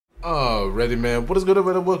Alrighty, man. What is good,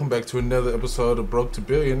 everybody? Welcome back to another episode of Broke to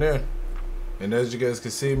Billionaire. And as you guys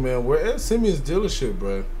can see, man, we're at Simeon's dealership,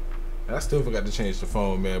 bro. And I still forgot to change the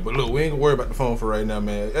phone, man. But look, we ain't gonna worry about the phone for right now,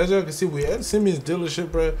 man. As y'all can see, we're at Simeon's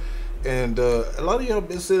dealership, bro. And a lot of y'all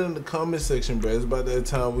been sitting in the comment section, bro. It's about that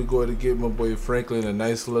time we go to get my boy Franklin a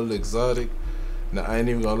nice little exotic. Now, I ain't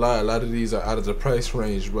even gonna lie, a lot of these are out of the price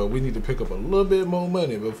range, bro. We need to pick up a little bit more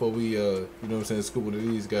money before we, you know what I'm saying, scoop into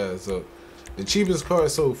these guys. So, the cheapest car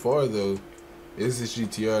so far, though, is this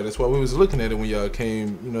GTR. That's why we was looking at it when y'all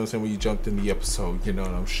came, you know what I'm saying, when you jumped in the episode, you know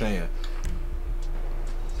what I'm saying.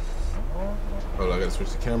 Hold on, I gotta switch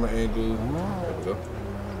the camera angle. There we go.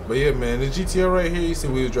 But yeah, man, the GTR right here, you see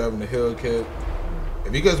we was driving the Hellcat.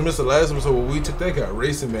 If you guys missed the last episode where we took that guy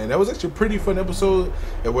racing, man, that was actually a pretty fun episode.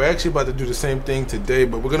 And we're actually about to do the same thing today,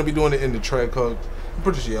 but we're gonna be doing it in the Trackhawk. I'm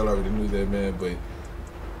pretty sure y'all already knew that, man, but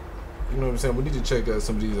you know what I'm saying? We need to check out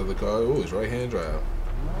some of these other cars. Oh, it's right-hand drive.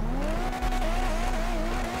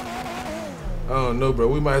 I don't know, bro.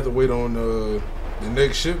 We might have to wait on the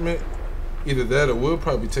next shipment. Either that or we'll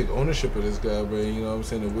probably take ownership of this guy, bro. You know what I'm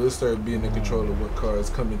saying? And we'll start being in control of what cars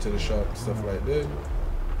come into the shop and stuff like that.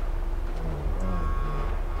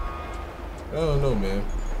 I don't know, man.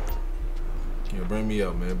 Yeah, bring me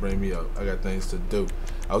out, man. Bring me out. I got things to do.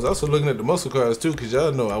 I was also looking at the muscle cars too, cause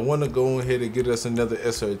y'all know I want to go ahead and get us another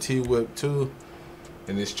SRT whip too.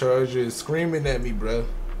 And this Charger is screaming at me, bruh.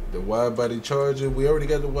 The wide body Charger. We already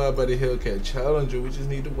got the wide body Hellcat Challenger. We just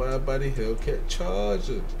need the wide body Hellcat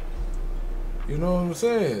Charger. You know what I'm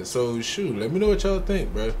saying? So shoot, let me know what y'all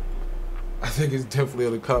think, bruh. I think it's definitely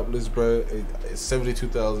on the cop list, bruh. It's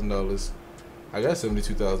 $72,000. I got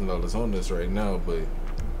 $72,000 on this right now, but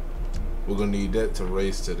we're gonna need that to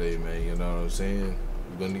race today, man. You know what I'm saying?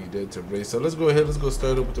 We're gonna need that to race. So let's go ahead. Let's go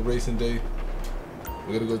start up with the racing day.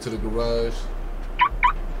 We're gonna go to the garage,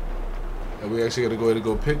 and we actually gotta go ahead and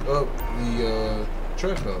go pick up the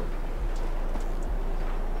Trackhawk.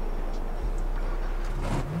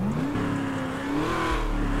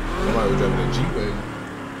 Somebody was driving a G-Wagon.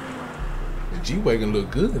 The G-Wagon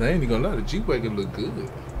look good. I ain't even gonna lie. The G-Wagon look good.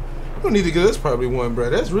 We don't need to get us probably one, bro.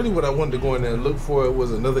 That's really what I wanted to go in there and look for. It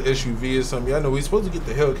was another SUV or something. Y'all know we supposed to get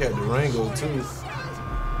the Hellcat Durango too.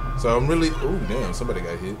 So I'm really, oh damn, somebody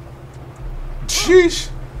got hit. Sheesh.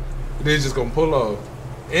 They just gonna pull off.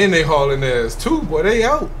 And they hauling ass too, boy, they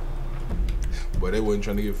out. Boy, they wasn't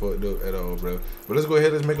trying to get fucked up at all, bro. But let's go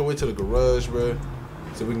ahead, let's make our way to the garage, bro.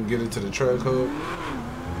 So we can get into the Trackhawk.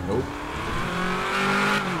 Nope.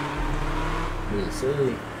 Yes,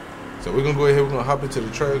 sir. So we're gonna go ahead, we're gonna hop into the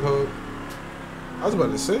Trackhawk. I was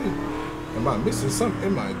about to say, am I missing something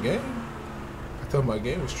in my game? I thought my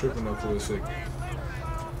game was tripping up for a second.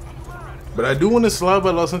 But I do want to slide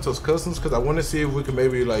by Los Santos Customs because I want to see if we can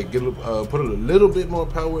maybe like get put a little bit more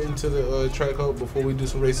power into the Trackhawk before we do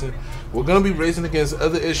some racing. We're gonna be racing against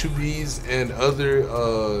other SUVs and other, you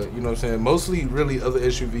know what I'm saying, mostly really other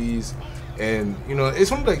SUVs. And you know,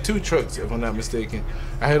 it's only like 2 trucks if I'm not mistaken.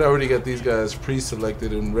 I had already got these guys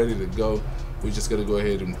pre-selected and ready to go. We just gotta go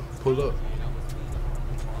ahead and pull up.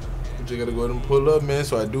 We just gotta go ahead and pull up, man.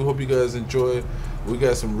 So I do hope you guys enjoy. We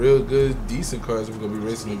got some real good, decent cars we're gonna be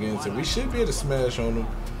racing against, so we should be able to smash on them.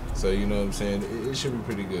 So you know what I'm saying? It should be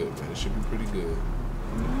pretty good, man. It should be pretty good.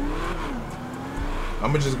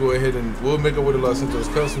 I'm gonna just go ahead and we'll make it with the Los Santos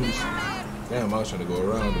Customs. Damn, I was trying to go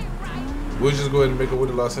around them. We'll just go ahead and make it with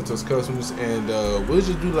the Los Santos Customs, and we'll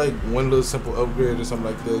just do like one little simple upgrade or something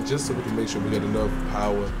like that, just so we can make sure we got enough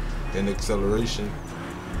power and acceleration.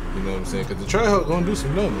 You know what I'm saying? Because the Trackhawk gonna do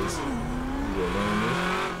some numbers.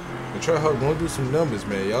 The Trackhawk gonna do some numbers,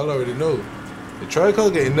 man. Y'all already know. The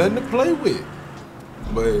Trackhawk ain't nothing to play with.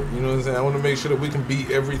 But, you know what I'm saying? I want to make sure that we can beat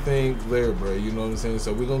everything there, bro. You know what I'm saying?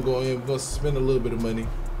 So we're gonna go in, we're gonna spend a little bit of money.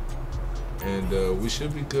 And we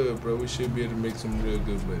should be good, bro. We should be able to make some real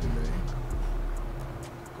good money, man.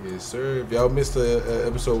 Yes, sir. If y'all missed the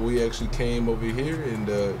episode, we actually came over here and,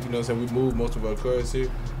 you know what I'm saying, we moved most of our cars here.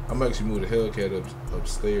 I'm actually moving the Hellcat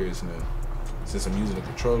upstairs now, since I'm using the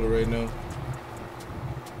controller right now.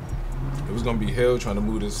 It was gonna be hell trying to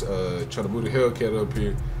move this, trying to move the Hellcat up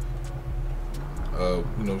here. You know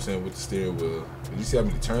what I'm saying, with the steering wheel. Did you see how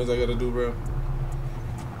many turns I gotta do, bro?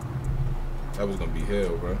 That was gonna be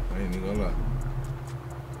hell, bro. I ain't even gonna lie.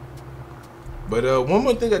 But one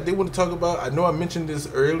more thing I did want to talk about. I know I mentioned this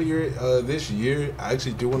earlier this year. I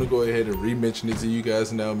actually do want to go ahead and re-mention it to you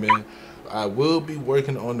guys now, man. I will be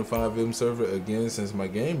working on the 5M server again since my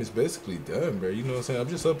game is basically done, bro. You know what I'm saying? I'm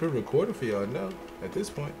just up here recording for y'all now at this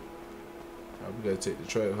point. We gotta take the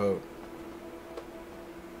Trackhawk.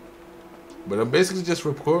 But I'm basically just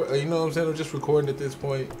you know what I'm saying? I'm just recording at this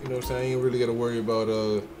point. You know what I'm saying? I ain't really gotta worry about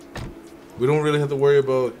we don't really have to worry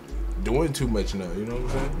about doing too much now, you know what I'm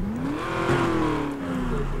saying?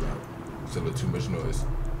 It's a little too much noise.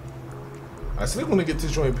 I still want to get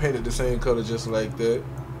this joint painted the same color just like that.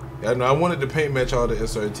 Yeah, I know I wanted to paint match all the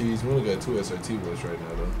SRTs. We only got 2 SRT ones right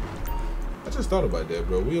now though. I just thought about that,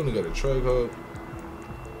 bro. We only got a Trackhawk.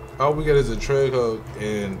 All we got is a Trackhawk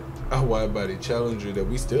and a wide body Challenger that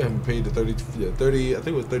we still haven't paid the 30, I think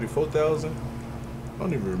it was 34,000. I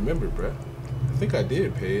don't even remember, bro. I think I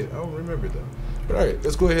did pay it. I don't remember though. But all right,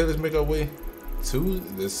 let's go ahead. Let's make our way to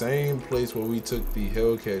the same place where we took the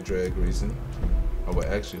Hellcat drag racing. Oh, but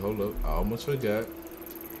actually, hold up. I almost forgot.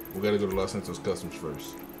 We gotta go to Los Santos Customs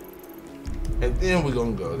first, and then we're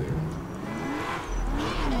gonna go there.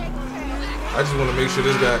 I just want to make sure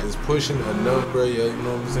this guy is pushing enough, bro. Yeah, you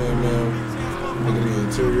know what I'm saying, man. Look at the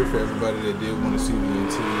interior for everybody that did want to see the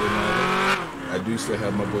interior and all that. I do still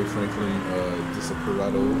have my boy Franklin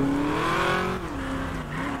Disapparado.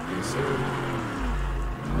 Yes, sir.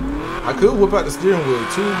 I could whip out the steering wheel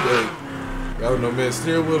too, but I don't know, man.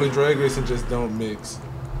 Steering wheel and drag racing just don't mix.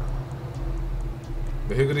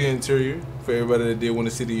 But here go the interior for everybody that did want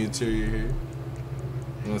to see the interior here. You know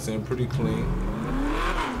what I'm saying? Pretty clean.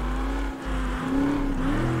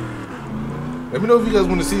 Let me know if you guys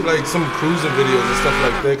want to see like some cruising videos and stuff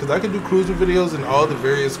like that, because I can do cruising videos in all the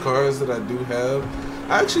various cars that I do have.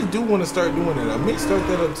 I actually do want to start doing it. I may start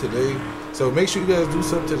that up today. So make sure you guys do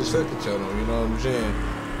something to the second channel, you know what I'm saying?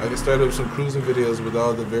 I can start up some cruising videos with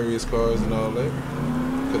all the various cars and all that.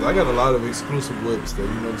 Because I got a lot of exclusive whips that, you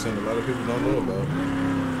know what I'm saying, a lot of people don't know about.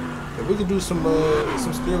 And we can do some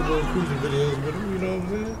steering wheel cruising videos with them, you know what I'm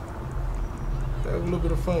saying? Have a little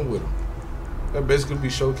bit of fun with them. That basically be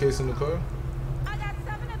showcasing the car.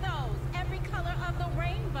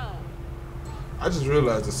 I just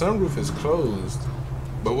realized the sunroof is closed,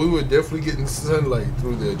 but we were definitely getting sunlight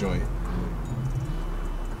through their joint.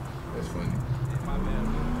 That's funny.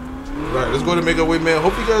 Right, let's go to make our way, man.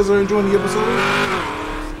 Hope you guys are enjoying the episode.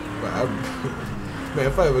 But man,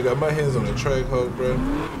 if I ever got my hands on a Trackhawk, bro,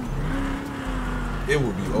 it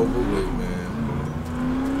would be over with, man.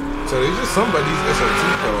 So there's just some about these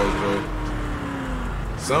SRT cars,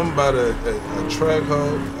 bro. Some about a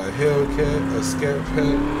Trackhawk, a Hellcat, a Scat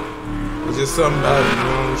Pack. It's just something about it, you know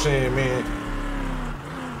what I'm saying,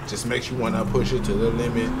 man? Just makes you want to push it to the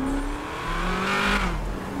limit.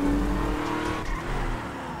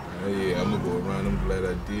 Yeah, I'm gonna go around. I'm glad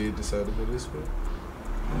I did decide to go this way.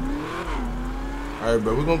 Alright,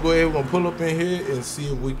 bro, we're gonna go ahead, we're gonna pull up in here and see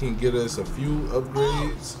if we can get us a few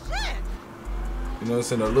upgrades. You know what I'm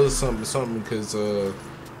saying? A little something, because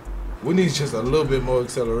we need just a little bit more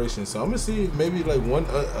acceleration. So I'm gonna see maybe like one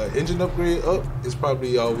engine upgrade up is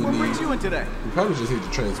probably all we need. What brings you in today? We probably just need the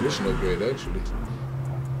transmission upgrade actually.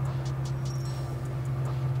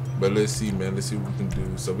 But let's see, man. Let's see what we can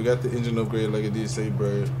do. So we got the engine upgrade, like I did say,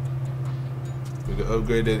 bro. We can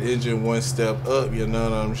upgrade that engine one step up. You know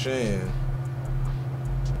what I'm saying?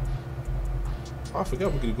 Oh, I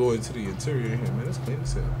forgot we could go into the interior here, man. That's clean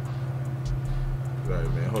as hell.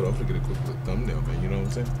 Alright, man. Hold on. I'm gonna get a quick little thumbnail, man. You know what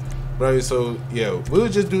I'm saying? Right, so yeah, we'll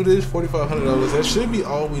just do this $4,500. That should be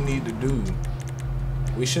all we need to do.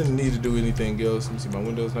 We shouldn't need to do anything else. Let me see, my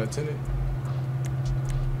window's not tinted.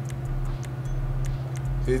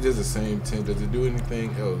 It's just the same tint. Does it do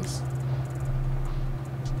anything else?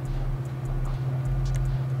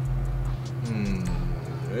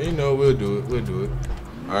 You know, we'll do it. We'll do it.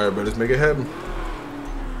 All right, but let's make it happen.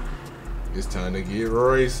 It's time to get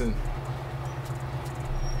racing.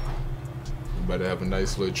 About to have a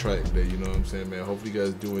nice little track day, you know what I'm saying, man. Hopefully you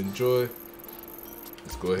guys do enjoy.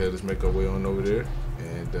 Let's go ahead, let's make our way on over there,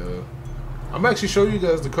 and I'm actually showing you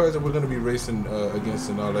guys the cars that we're going to be racing against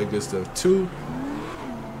and all that good stuff too.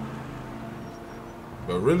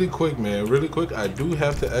 But really quick, man, really quick, I do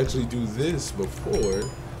have to actually do this before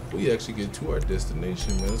we actually get to our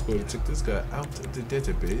destination, man. Let's go ahead and take this guy out of the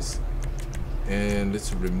database and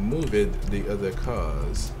let's remove the other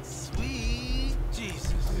cars. Sweet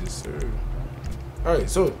Jesus. Yes, sir. All right,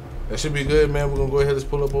 so that should be good, man. We're gonna go ahead. Let's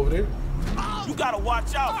pull up over there. You gotta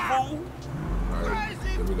watch out, fool. All right,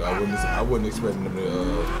 there we go. I wasn't expecting them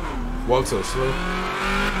to walk so slow.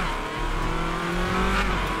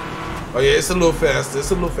 Oh yeah, it's a little faster.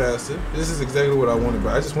 It's a little faster. This is exactly what I wanted,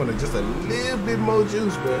 but I just wanted just a little bit more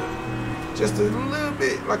juice, bro. Just a little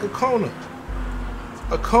bit, like a Kona.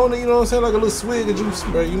 A Kona, you know what I'm saying? Like a little swig of juice,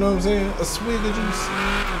 bro. You know what I'm saying? A swig of juice.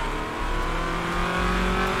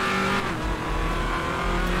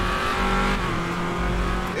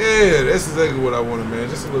 Yeah, that's exactly what I wanted, man.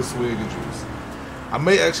 Just a little swig of juice. I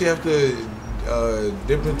may actually have to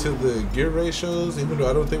dip into the gear ratios, even though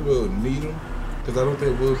I don't think we'll need them, because I don't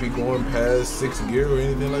think we'll be going past 6th gear or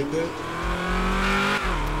anything like that.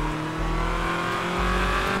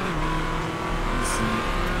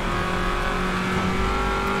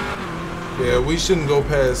 Yeah, we shouldn't go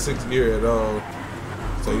past 6th gear at all.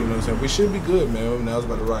 So, you know what I'm saying? We should be good, man. Now I was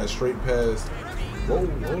about to ride straight past. Whoa,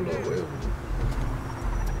 hold on, wait.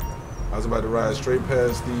 I was about to ride straight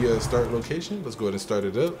past the start location. Let's go ahead and start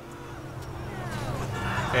it up.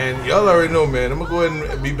 And y'all already know, man, I'm going to go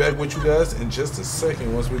ahead and be back with you guys in just a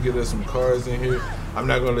second once we get us some cars in here. I'm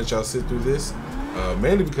not going to let y'all sit through this,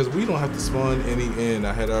 mainly because we don't have to spawn any in.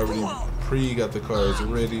 I had already got the cars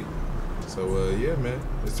ready. So, yeah, man.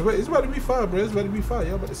 It's about to be fire, bro. It's about to be fire.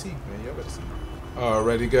 Y'all about to see, man. Y'all about to see.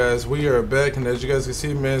 Alrighty, guys. We are back, and as you guys can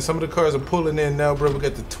see, man, some of the cars are pulling in now, bro. We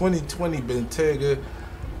got the 2020 Bentayga.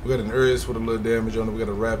 We got an Urus with a little damage on it. We got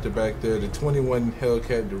a Raptor back there. The 21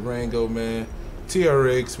 Hellcat Durango, man.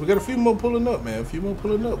 TRX. We got a few more pulling up, man. A few more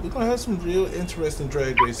pulling up. We're going to have some real interesting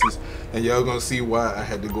drag races, and y'all going to see why I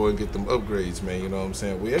had to go and get them upgrades, man. You know what I'm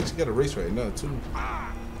saying? We actually got a race right now, too.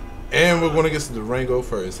 And we're going to get to the Durango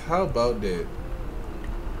first. How about that?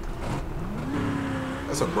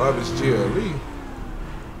 That's a Brabus GLE.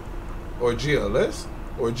 Or GLS?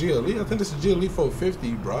 Or GLE? I think this is GLE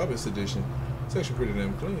 450 Brabus edition. It's actually pretty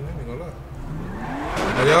damn clean, I ain't gonna lie.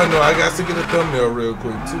 Now y'all know I got to get a thumbnail real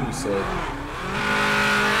quick too, so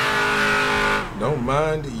don't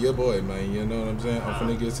mind your boy, man. You know what I'm saying? I'm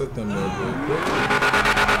finna get a thumbnail real quick.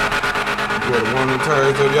 Go to warm the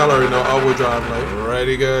tires up. Y'all already know all-wheel drive light.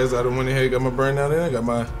 Alrighty, guys. I done went ahead, got my burnout in. I got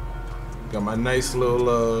my nice little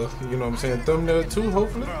you know what I'm saying, thumbnail too,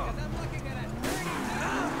 hopefully.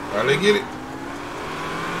 Alright, let's get it.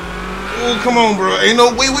 Oh, come on, bro. Ain't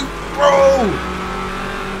no way we, bro.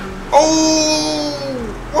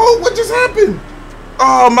 Oh, what just happened?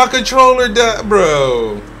 Oh, my controller died,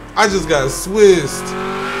 bro. I just got swissed.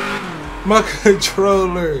 My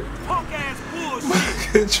controller. My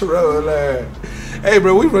controller. Hey,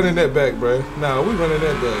 bro, we running that back, bro. Nah, we running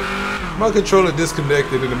that back. My controller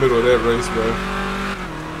disconnected in the middle of that race, bro.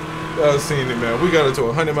 Y'all seen it, man. We got it to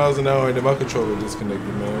 100 miles an hour and then my controller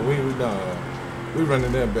disconnected, man. We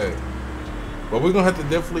running that back. But we're gonna have to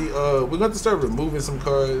definitely we're gonna have to start removing some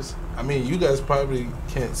cars. I mean, you guys probably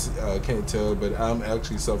can't tell, but I'm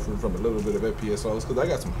actually suffering from a little bit of FPS loss because I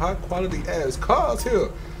got some high quality ass cars here.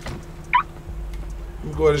 Let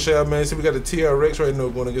me go ahead and show y'all, man. See, we got the TRX right now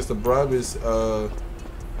going against the Brabus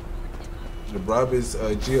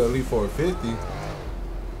GLE 450.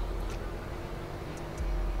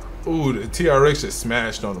 Ooh, the TRX just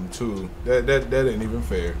smashed on them too. That ain't even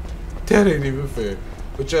fair. That ain't even fair.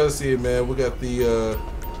 But y'all see it, man. We got the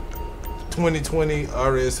 2020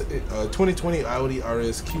 Audi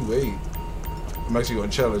RS Q8. I'm actually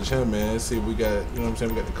gonna challenge him, man. See, we got, you know what I'm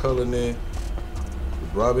saying, we got the Cullinan, the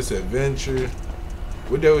Brabus Adventure.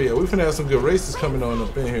 We finna have some good races coming on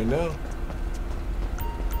up in here now.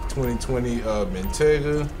 2020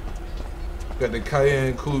 Bentayga. Got the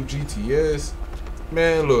Cayenne Coupe GTS.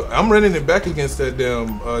 Man, look, I'm running it back against that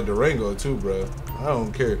damn Durango too, bro. I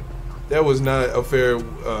don't care. That was not a fair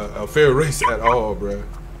race at all, bro.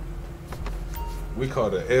 We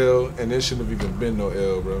called an L, and it shouldn't have even been no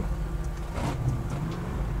L, bro.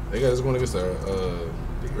 They guys going against the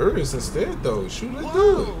Urus instead, though. Shoot, let's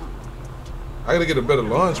do it. I gotta get a better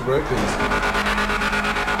launch, bro, because you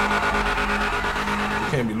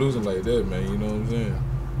can't be losing like that, man. You know what I'm saying?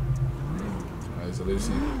 All right, so let's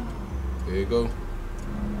see. There you go.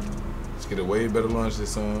 Let's get a way better launch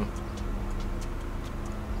this time.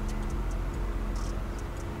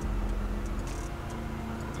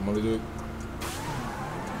 Come on, let's do it.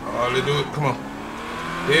 Oh, let's do it. Come on.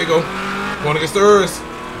 There you go. Going against the Urus.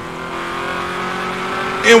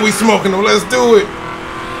 And we smoking them. Let's do it.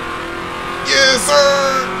 Yes,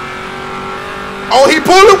 sir. Oh, he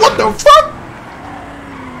pulled it. What the fuck?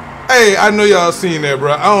 Hey, I know y'all seen that,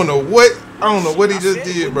 bro. I don't know what he just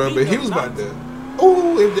did, bro. But he was about to.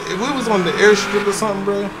 Ooh, if we was on the airstrip or something,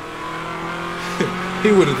 bro,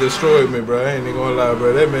 he would have destroyed me, bro. I ain't even gonna lie,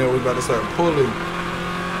 bro. That man was about to start pulling.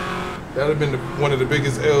 That would have been one of the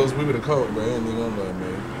biggest L's we would have caught, bro. I ain't even gonna lie,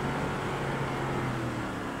 man.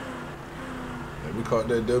 And we caught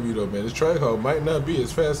that W though, man. This Trackhawk might not be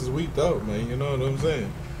as fast as we thought, man. You know what I'm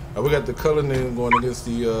saying? We got the Cullinan going against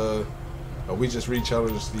the. We just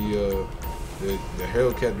re-challenged the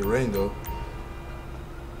Hellcat Durango.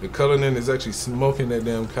 The Cullinan is actually smoking that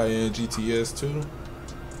damn Cayenne GTS too.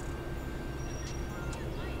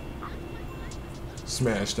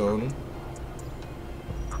 Smashed on him.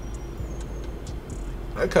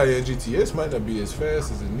 That Cayenne GTS might not be as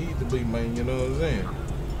fast as it needs to be, man. You know what I'm saying?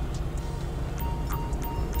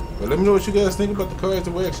 But let me know what you guys think about the cars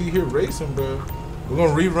that we actually here racing, bro. We're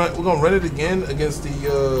gonna rerun. We're gonna run it again against the.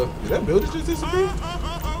 Did that builder just disappear?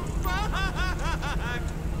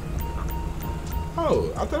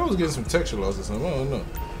 Oh, I thought I was getting some texture loss or something. I don't know.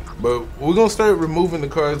 But we're gonna start removing the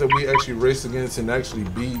cars that we actually race against and actually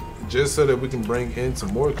beat, just so that we can bring in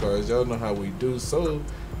some more cars. Y'all know how we do. So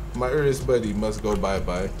my earliest buddy must go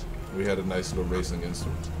bye-bye. We had a nice little race against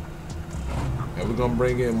him. And we're gonna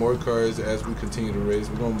bring in more cars as we continue to race.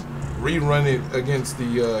 We're gonna rerun it against the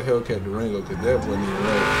Hellcat Durango, because that wasn't even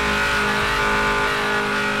right.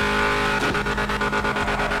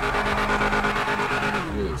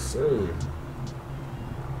 Yes, sir.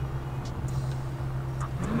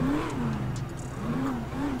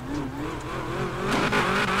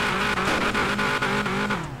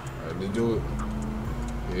 Alright, let's do it.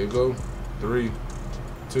 Here you go. 3,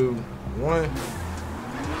 2, 1.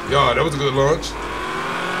 Y'all, that was a good launch.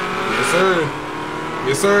 Yes, sir.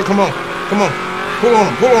 Yes, sir. Come on. Come on. Pull on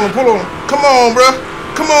him. Pull on him. Pull on him. Come on, bruh.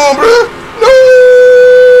 Come on, bruh. No!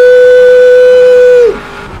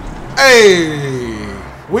 Hey!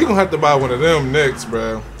 We gonna have to buy one of them next,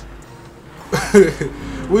 bruh.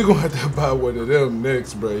 We gonna have to buy one of them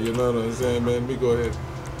next, bruh. You know what I'm saying, man? Let me go ahead.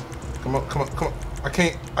 Come on. Come on. Come on. I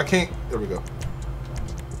can't. There we go.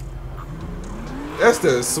 That's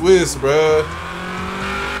the Swiss, bruh.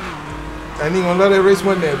 I ain't even gonna lie, that race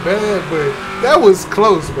wasn't that bad, but that was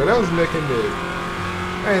close, bro. That was neck and neck.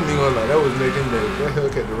 I ain't even gonna lie, that was neck and neck. That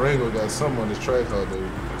Hellcat Durango got something on this Trackhawk that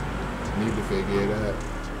we need to figure it out.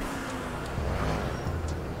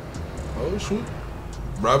 Oh, shoot.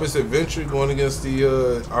 Robert's Adventure going against the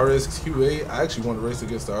RSQ8. I actually want to race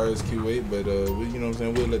against the RSQ8, but you know what I'm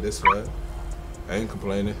saying? We'll let that slide. I ain't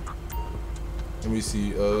complaining. Let me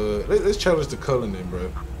see. Let's challenge the Cullinan,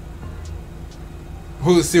 bro.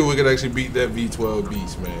 We'll see if we can actually beat that V12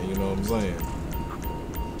 beast, man. You know what I'm saying?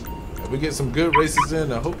 If we get some good races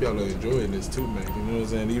in, I hope y'all are enjoying this too, man. You know what I'm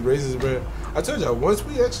saying? These races, bro. I told y'all, once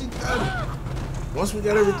we actually got it, once we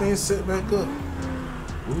got everything set back up,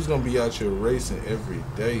 we was gonna be out here racing every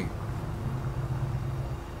day.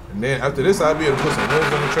 And then after this, I'll be able to put some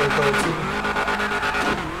rims on the track car too.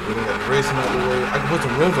 We done got the racing out the way. I can put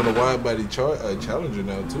some rims on the wide body Challenger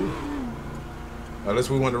now too. Unless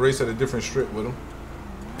we want to race at a different strip with them.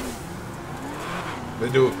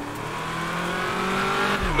 Let's do it.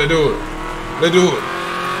 Let's do it. Let's do it.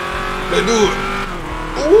 Let's do it.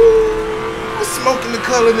 Ooh, smoking the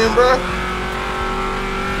Cullinan, bro.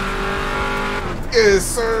 Yes,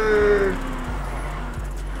 sir.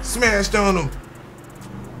 Smashed on him.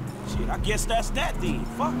 Shit, I guess that's that then.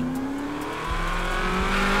 Fuck it.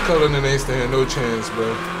 Cullinan ain't standing no chance,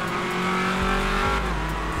 bro.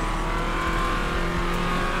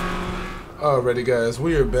 Alrighty, guys,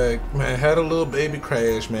 we are back. Man, had a little baby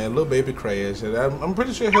crash, man. Little baby crash. And I'm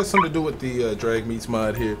pretty sure it has something to do with the drag meets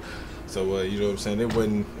mod here. So, you know what I'm saying? It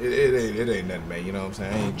wasn't, it ain't nothing, man. You know what I'm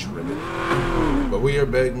saying? I ain't tripping. But we are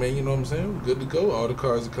back, man. You know what I'm saying? We're good to go. All the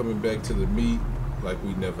cars are coming back to the meet like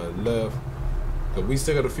we never left. But we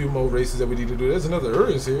still got a few more races that we need to do. There's another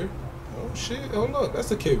Urus here. Oh, shit. Hold up. That's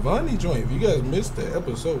the Kevani joint. If you guys missed the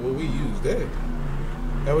episode where we used that.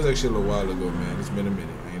 That was actually a little while ago, man. It's been a minute.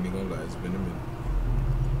 I ain't even gonna lie. It's been a minute.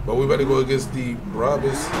 But we about to go against the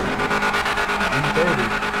Brabus D30.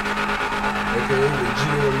 AKA the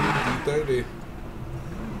GLE D30.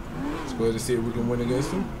 Let's go ahead and see if we can win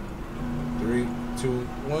against them. 3, 2,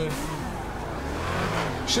 1.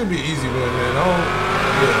 Should be easy win, man.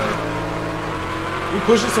 Yeah. We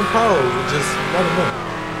pushing some power, but just not enough.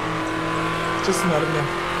 Just not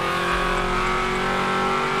enough.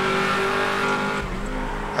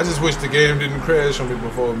 I just wish the game didn't crash on me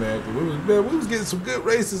before, man. Cause we was getting some good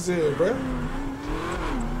races here, bro.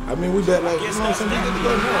 I mean, we bet like, you know what I'm saying? We good to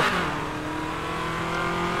go now.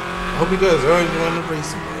 I hope you guys are enjoying the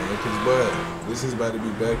racing, man. Cause, boy, this is about to be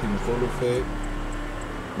back in full effect.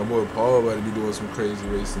 My boy Paul about to be doing some crazy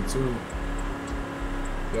racing too.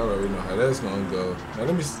 Y'all already know how that's gonna go. Now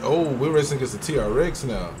let me. Oh, we're racing against the TRX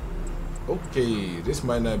now. Okay, this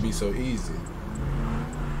might not be so easy.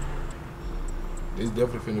 This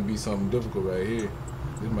definitely finna be something difficult right here.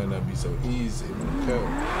 This might not be so easy. Okay.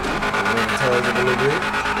 Tires up a little bit.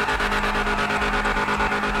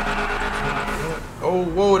 Oh,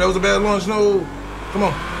 whoa, that was a bad launch. No. Come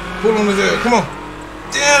on. Pull on his air. Come on.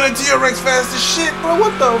 Damn, the TRX fast as shit, bro.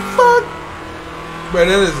 What the fuck? Bro,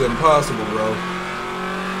 that is impossible, bro.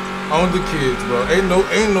 On the kids, bro.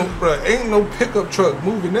 Ain't no pickup truck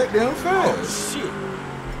moving that damn fast. Oh, shit.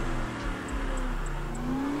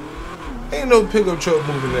 Ain't no pickup truck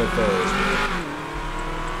moving that fast, man.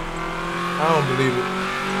 I don't believe it.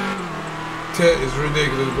 That is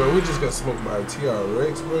ridiculous, bro. We just got smoked by a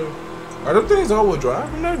TRX, bro. Are them things all-wheel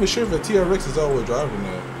drive? I'm not even sure if a TRX is all-wheel drive or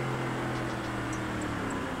not.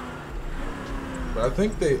 But I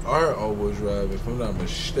think they are all-wheel drive, if I'm not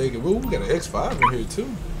mistaken. Ooh, we got an X5 in here, too.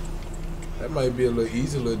 That might be a little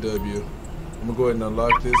easy little W. I'm gonna go ahead and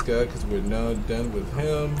unlock this guy because we're now done with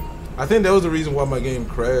him. I think that was the reason why my game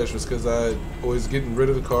crashed, was because I was getting rid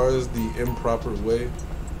of the cars the improper way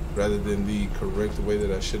rather than the correct way that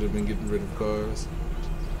I should have been getting rid of cars.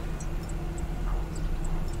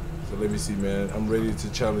 So let me see, man. I'm ready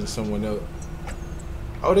to challenge someone else.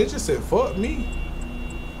 Oh, they just said fuck me.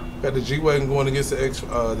 Got the G-Wagon going against the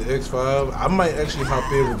X5. I might actually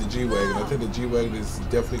hop in with the G-Wagon. I think the G-Wagon is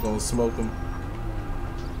definitely gonna smoke them.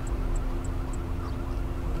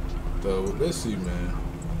 So let's see, man.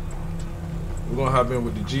 We're gonna hop in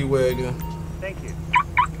with the G-Wagon. Thank you.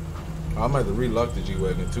 I might have to relock the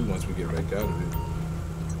G-Wagon too once we get back out of it.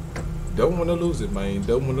 Don't want to lose it, man.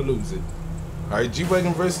 Don't want to lose it. All right,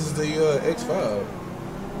 G-Wagon versus the X5.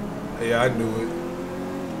 Yeah, I knew it.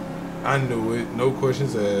 I knew it. No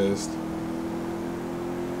questions asked.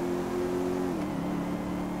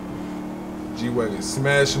 G-Wagon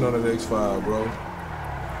smashing on the X5, bro.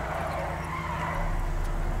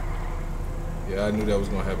 Yeah, I knew that was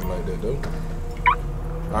gonna happen like that, though.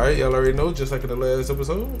 All right, y'all already know, just like in the last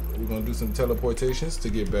episode, we're gonna do some teleportations to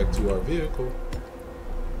get back to our vehicle.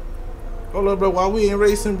 Hold up, bro. While we ain't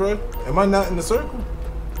racing, bro, am I not in the circle?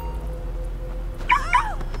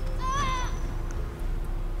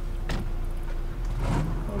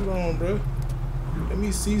 Hold on, bro. Let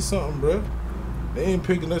me see something, bro. They ain't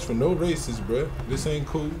picking us for no races, bro. This ain't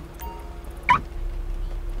cool. I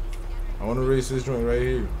want to race this joint right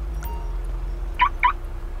here.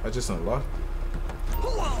 I just unlocked it.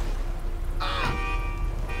 Alright,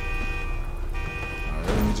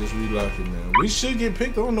 let me just relock it, man. We should get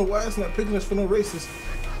picked. I don't know why it's not picking us for no races.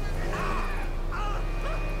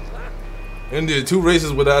 And did 2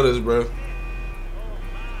 races without us, bro.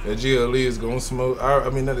 That GLE is gonna smoke. I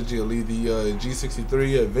mean, not the GLE, the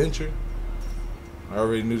G63 Adventure. I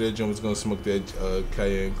already knew that joint was gonna smoke that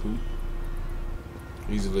Cayenne coupe.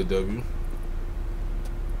 Easily W.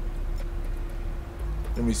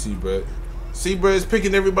 Let me see, bro. See, bro, it's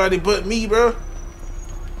picking everybody but me, bro.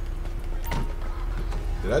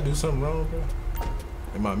 Did I do something wrong, bro?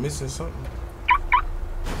 Am I missing something?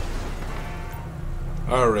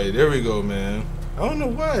 All right, there we go, man. I don't know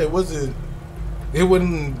why it wasn't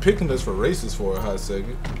picking us for races for a hot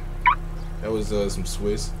second. That was some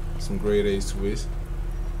Swiss, some grade A Swiss.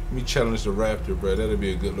 Let me challenge the Raptor, bro. That'll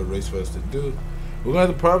be a good little race for us to do. We're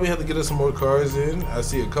gonna probably have to get us some more cars in. I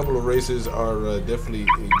see a couple of races are definitely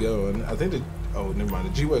going. I think oh, never mind.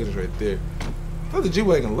 The G-Wagon is right there. I thought the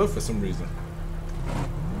G-Wagon left for some reason.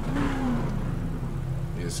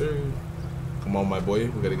 Yes, sir. Come on, my boy.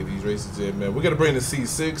 We gotta get these races in, man. We gotta bring the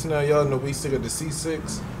C6 now. Y'all know we still got the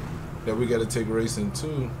C6 that we gotta take racing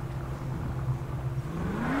too.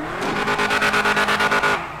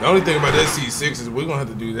 The only thing about that C6 is we're gonna have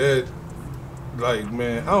to do that. Like,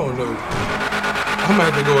 man, I don't know. I'm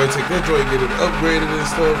gonna have to go and take that joint and get it upgraded and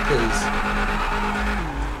stuff,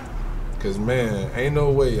 cause man, ain't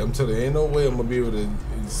no way. I'm telling you, ain't no way I'm gonna be able to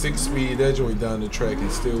 6-speed that joint down the track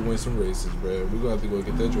and still win some races, bro. We're gonna have to go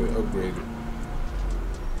get that joint upgraded.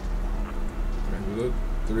 Right, we look.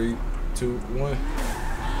 3, 2, 1.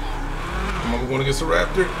 Come on, we're gonna get some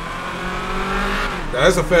Raptor.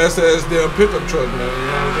 That's a fast ass damn pickup truck, man. You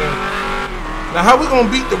know what I'm saying? Now, how we gonna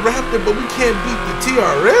beat the Raptor, but we can't beat the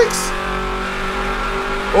TRX?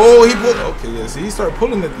 Oh, he pulled. Okay, yeah. See, he started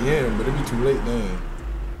pulling at the end, but it'd be too late then.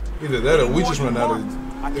 Either that or we just run out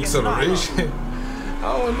of acceleration.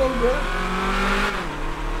 I don't know, bro.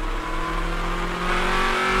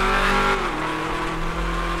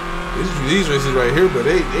 These races right here, but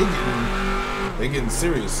they getting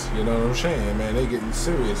serious. You know what I'm saying, man? They getting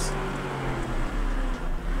serious.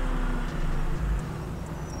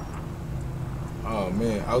 Oh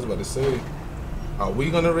man, I was about to say. Are we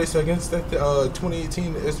gonna race against that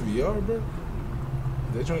 2018 SVR, bro?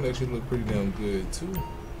 That joint actually look pretty damn good too.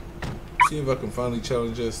 See if I can finally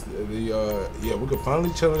challenge us. Yeah, we can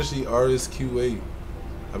finally challenge the RSQ8.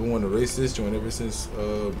 I've been wanting to race this joint ever since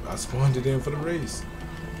I spawned it in for the race.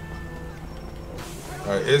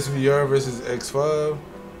 All right, SVR versus X5.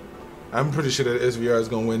 I'm pretty sure that SVR is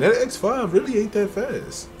gonna win. That X5 really ain't that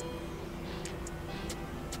fast.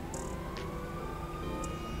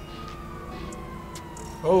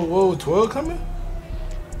 Oh, whoa, 12 coming?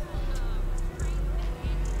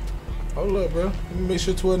 Hold up, bro. Let me make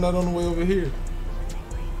sure 12 not on the way over here.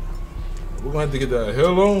 We're gonna have to get the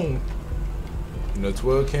hell on. You know,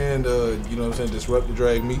 12 can, you know what I'm saying, disrupt the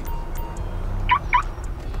drag meet.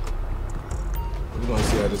 We're gonna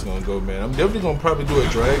see how this is gonna go, man. I'm definitely gonna probably do a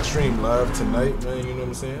drag stream live tonight, man. You know what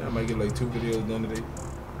I'm saying? I might get like 2 videos done today.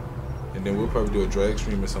 And then we'll probably do a drag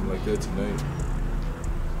stream or something like that tonight.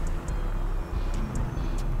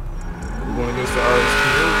 We're going against the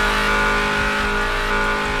RSPO.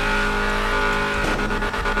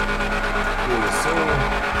 Yes, sir.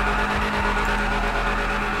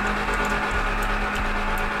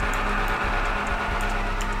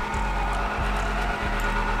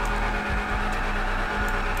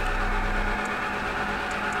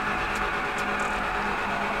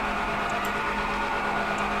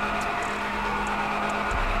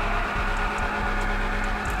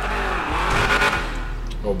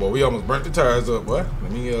 Oh boy, we almost burnt the tires up, boy.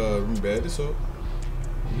 Let me bad this up.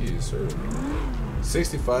 Yes, sir.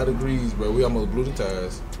 65 degrees, bro. We almost blew the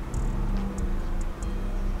tires.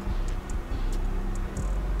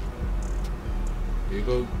 Here you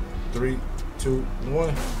go. 3, 2,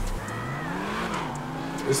 1.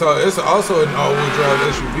 It's also an all-wheel drive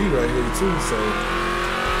SUV right here too, so,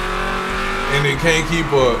 and it can't keep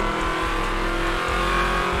up.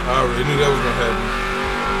 I already knew that was gonna happen.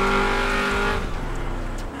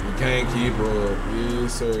 Can't keep up,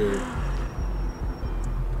 yes sir.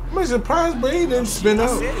 I'm surprised, bro. He didn't spin out.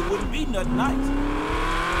 I said it wouldn't be nothing nice.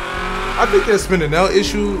 I think that spinning out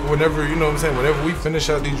issue, whenever, you know what I'm saying, whenever we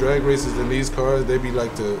finish out these drag races in these cars, they be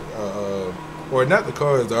like to, or not the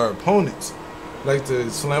cars, our opponents, like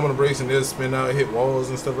to slam on the brakes and they'll spin out, hit walls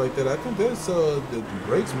and stuff like that. I think that's the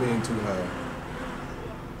brakes being too high.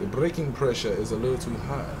 The braking pressure is a little too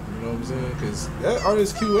high, you know what I'm saying? Because that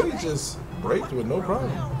RSQA just braked with no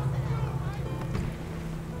problem.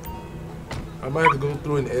 I might have to go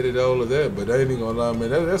through and edit all of that, but I ain't gonna lie,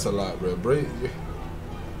 man. That's a lot, bro. Brake,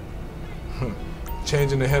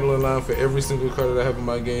 changing the handling line for every single car that I have in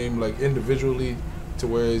my game, like individually, to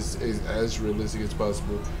where it's as realistic as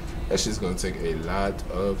possible. That shit's gonna take a lot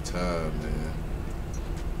of time, man.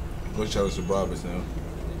 Go challenge the Brabus now,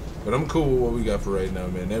 but I'm cool with what we got for right now,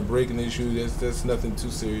 man. That braking issue, that's nothing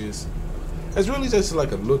too serious. It's really just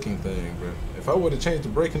like a looking thing, bro. If I were to change the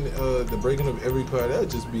braking of every car, that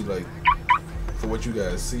would just be like, for what you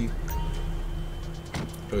guys see,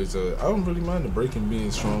 because I don't really mind the braking being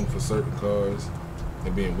strong for certain cars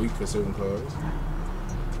and being weak for certain cars,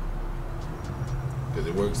 because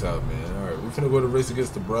it works out, man. All right, we're finna go to race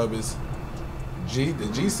against the Brabus the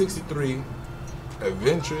G63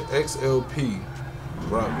 Adventure XLP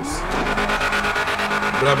Brabus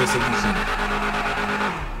edition.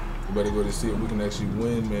 We better go to see if we can actually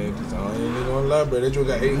win, man, because I ain't even gonna lie, bro. That joint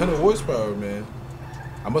got 800 horsepower, man.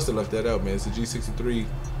 I must have left that out, man. It's a G63,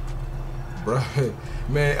 bro.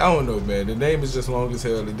 Man, I don't know, man. The name is just long as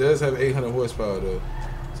hell. It does have 800 horsepower, though.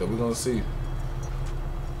 So we're going to see.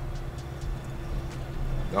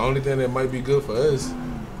 The only thing that might be good for us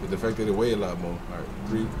is the fact that it weighs a lot more. All right,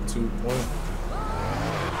 3, 2, 1.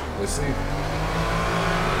 Let's see.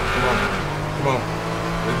 Come on. Come on.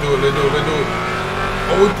 Let's do it. Let's do it. Let's do it.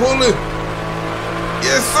 Oh, we pulling.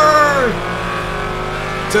 Yes, sir.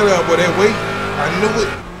 Tell y'all, boy, that weight. I knew it.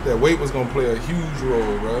 That weight was gonna play a huge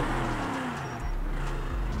role, bro.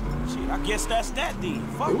 Shit, I guess that's that then.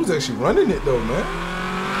 Fuck. It was actually running it though, man.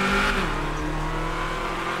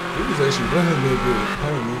 It was actually running it good. I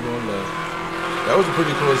ain't even gonna lie. That was a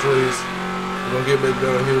pretty close race. We're gonna get back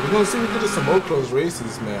down here. We're gonna see if we get some more close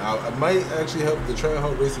races, man. I might actually help the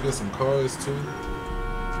Trackhawk race against some cars too.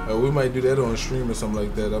 We might do that on stream or something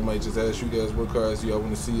like that. I might just ask you guys what cars y'all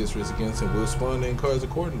want to see us race against, and we'll spawn in cars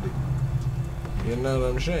accordingly. You know what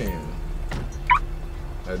I'm saying?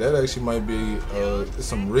 That actually might be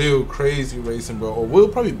some real crazy racing, bro. Or we'll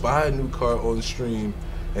probably buy a new car on stream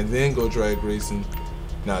and then go drag racing.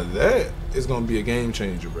 Now that is gonna be a game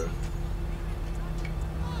changer, bro.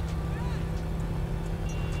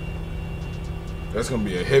 That's gonna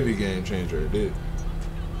be a heavy game changer, it did.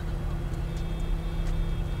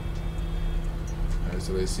 Alright,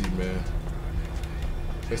 so let's see, man.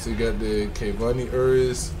 Guess we got the Kevani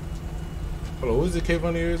Urs. Hold on, who's the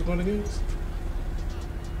Kevani Urs going against?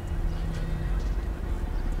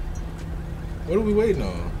 What are we waiting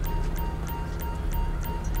on?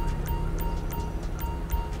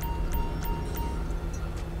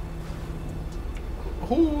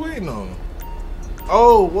 Who are we waiting on?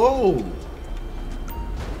 Oh, whoa.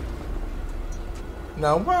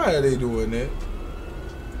 Now, why are they doing that?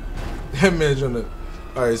 That man's on the...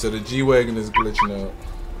 Alright, so the G-Wagon is glitching out.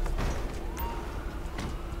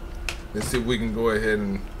 Let's see if we can go ahead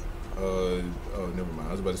and... oh, never mind.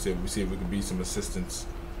 I was about to say, see if we can beat some assistance.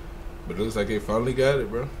 But it looks like they finally got it,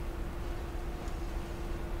 bro.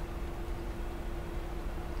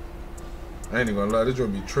 I ain't gonna lie, this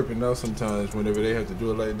joint be tripping out sometimes whenever they have to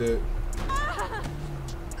do it like that.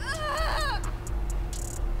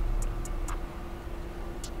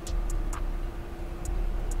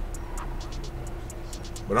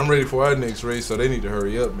 But I'm ready for our next race, so they need to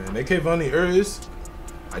hurry up, man. They Kevani Urs.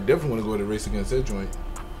 I definitely want to go to race against that joint.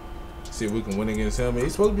 See if we can win against him.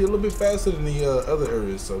 He's supposed to be a little bit faster than the other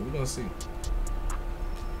areas, so we're gonna see.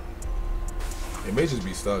 It may just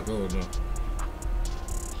be stock. I don't know.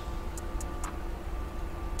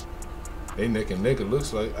 They neck and neck. It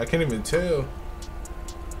looks like I can't even tell.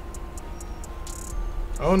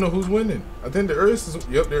 I don't know who's winning. I think the Urs is.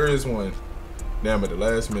 Yep, the Urs won. Damn, at the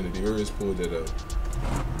last minute, the Urs pulled that up.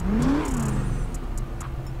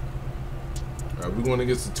 Alright, we're going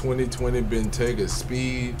against the 2020 Bentayga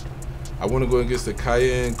Speed. I want to go against the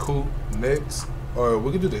Cayenne Coupe next. Or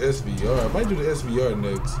we can do the SVR. I might do the SVR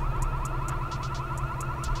next.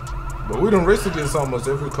 But we done raced against almost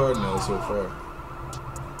every car now so far.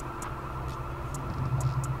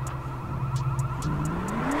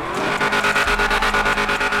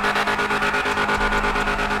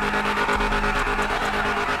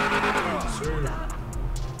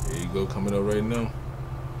 Coming up right now.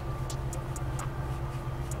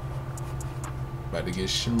 About to get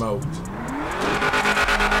smoked.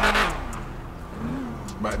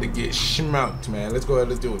 About to get smoked, man. Let's go ahead,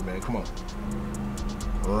 let's do it, man. Come on.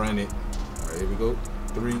 Run it. Alright, here we go.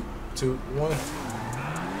 3, 2, 1.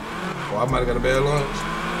 Oh, I might have got a bad launch.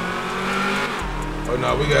 Oh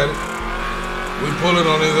no, we got it. We pulling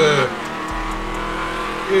on his ass.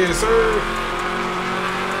 Yes, sir.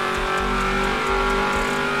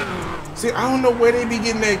 See, I don't know where they be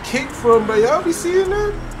getting that kick from, but y'all be seeing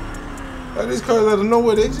that? Like these cars out of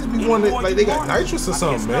nowhere, they just be wanting, like they got nitrous or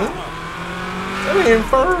something, man. That ain't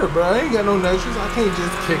fair, bro. I ain't got no nitrous. I can't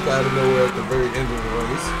just kick out of nowhere at the very end of the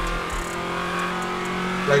race.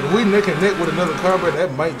 Like, if we neck and neck with another car, bro,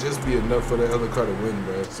 that might just be enough for that other car to win,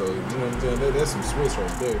 bro. So, you know what I'm saying? That's some Swiss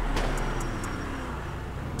right there.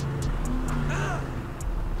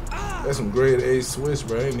 That's some grade A Swiss,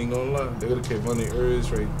 bro. I ain't even gonna lie. They got the Cayenne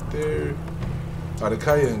Urs right there. The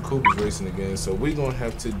Cayenne Coupe is racing again, so we're gonna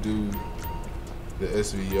have to do the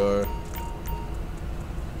SVR.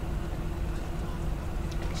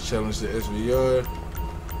 Challenge the SVR.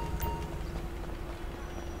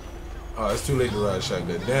 Oh, it's too late to ride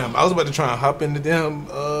shotgun. Damn, I was about to try and hop in the damn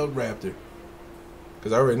Raptor.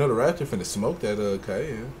 Cause I already know the Raptor finna smoke that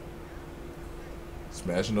Cayenne.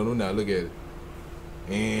 Smashing on them now, look at it.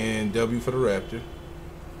 And W for the Raptor.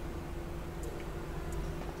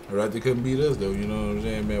 The Raptor couldn't beat us though, you know what I'm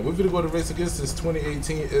saying, man. We're gonna go to race against this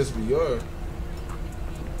 2018 SVR.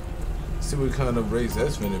 See what kind of race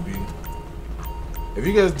that's gonna be. If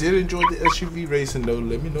you guys did enjoy the SUV racing though,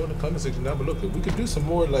 let me know in the comment section down below. Cause we could do some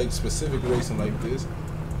more like specific racing like this.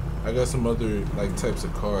 I got some other like types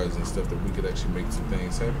of cars and stuff that we could actually make some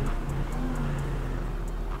things happen.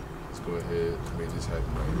 Let's go ahead and make this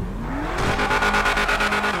happen right here.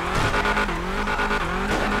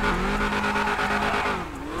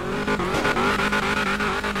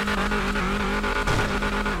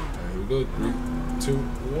 Alright, here we go. 3, 2,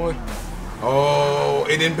 1. Oh,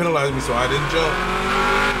 it didn't penalize me, so I didn't jump.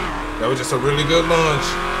 That was just a really good launch.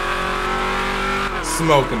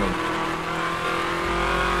 Smoking them.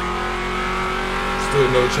 Still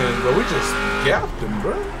no chance, bro. We just gapped him,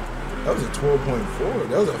 bro. That was a 12.4.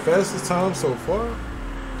 That was the fastest time so far.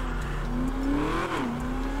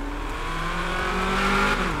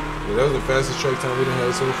 Yeah, that was the fastest track time we done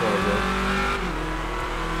had so far, bro.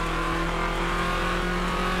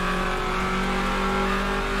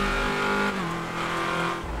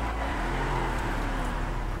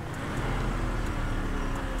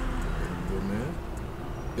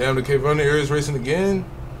 Damn, the Cayenne Urs racing again.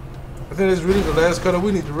 I think that's really the last car that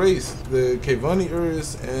we need to race. The Cayenne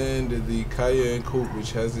Urs and the Cayenne Coupe,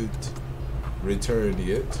 which hasn't returned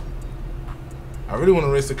yet. I really want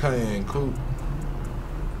to race the Cayenne Coupe.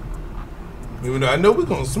 Even though I know we're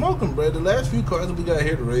going to smoke them, bro. The last few cars that we got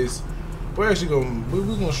here to race, we're actually going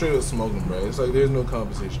to straight up smoke them, bro. It's like there's no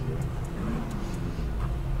competition, bro.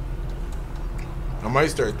 I might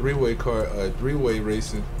start three-way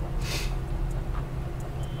racing.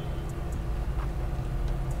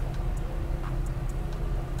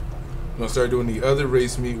 I'm gonna start doing the other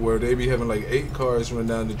race meet where they be having like 8 cars run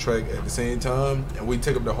down the track at the same time, and we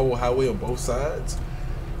take up the whole highway on both sides.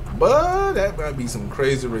 But that might be some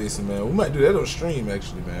crazy racing, man. We might do that on stream,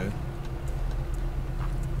 actually, man.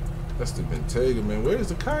 That's the Bentayga, man. Where's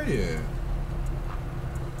the Cayenne?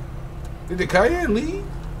 Did the Cayenne leave?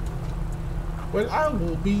 Well, I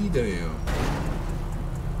will be damned.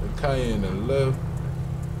 The Cayenne and left.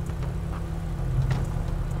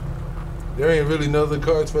 There ain't really no other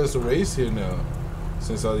cars for us to race here now,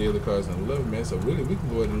 since all the other cars are 11, man. So really, we can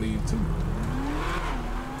go ahead and leave too.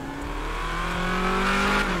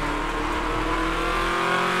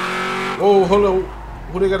 Oh, hold on.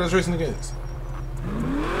 Who they got us racing against?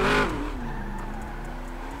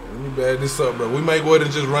 bad this up, bro. We might go ahead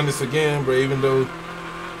and just run this again, bro, even though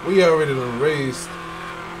we already done raced.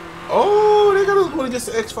 Oh, they got us going against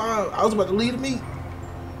the X5. I was about to lead the meet.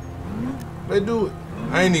 Let's do it.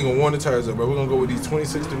 I ain't even gonna warm the tires up, bro. We're gonna go with these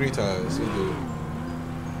 26-degree tires. Let's do it.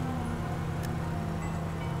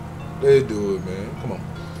 Let's do it, man. Come on.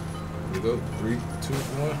 Here we go. 3, 2,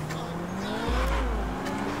 1.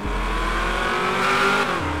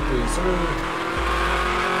 Yes, sir.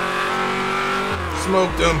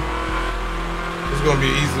 Smoke them. It's gonna be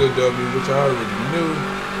an easy little W, which I already knew.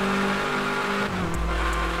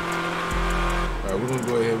 Alright, we're gonna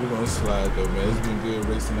go ahead. We're gonna slide though, man. It's been good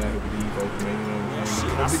racing out here with these folks, man. You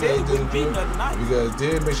know what I mean? If you guys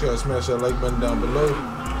did, make sure y'all smash that like button down below.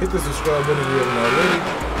 Hit the subscribe button if you haven't already.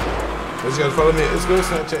 But you gotta follow me on Instagram,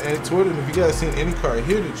 Snapchat, and Twitter. And if you guys seen any car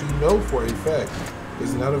here that you know for a fact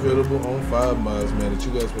is not available on 5 mods, man, that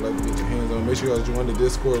you guys would like to get your hands on, make sure you guys join the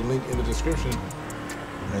Discord link in the description.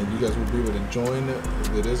 And you guys will be able to join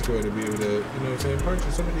the Discord to be able to, you know what I'm saying,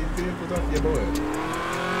 purchase some of these vehicles off your boy.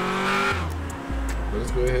 But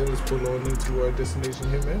let's go ahead, let's pull on into our destination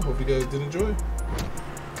here, man. Hope you guys did enjoy.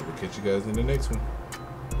 We'll catch you guys in the next one.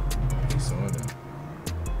 Peace on now.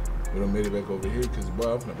 We done made it back over here because,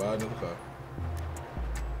 boy, I'm finna buy another car.